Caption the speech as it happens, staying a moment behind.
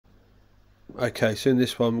Okay, so in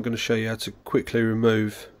this one I'm going to show you how to quickly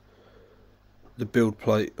remove the build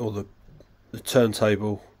plate or the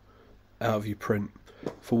turntable out of your print.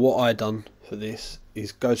 For what I done for this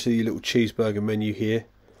is go to the little cheeseburger menu here,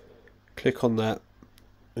 click on that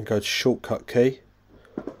and go to shortcut key,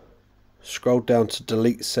 scroll down to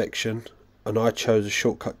delete section, and I chose a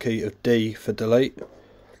shortcut key of D for delete,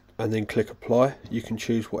 and then click apply. You can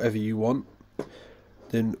choose whatever you want.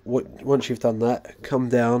 Then once you've done that, come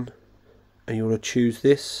down and you want to choose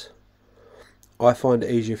this. I find it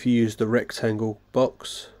easier if you use the rectangle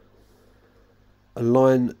box.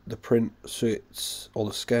 Align the print so it's, or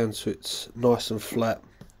the scan so it's nice and flat.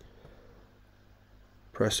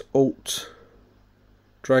 Press Alt,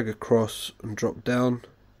 drag across and drop down.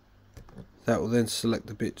 That will then select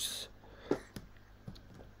the bits,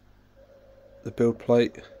 the build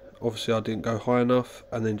plate. Obviously I didn't go high enough,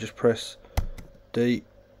 and then just press D.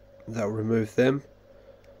 That will remove them,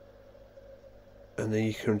 and then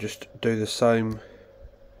you can just do the same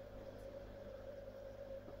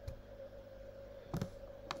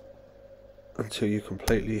until you're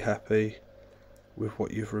completely happy with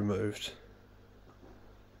what you've removed.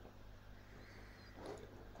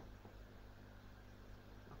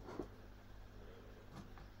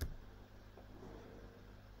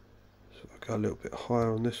 So I'll go a little bit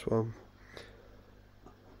higher on this one.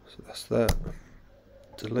 So that's that.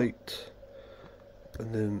 Delete,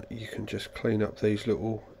 and then you can just clean up these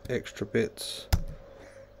little extra bits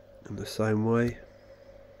in the same way.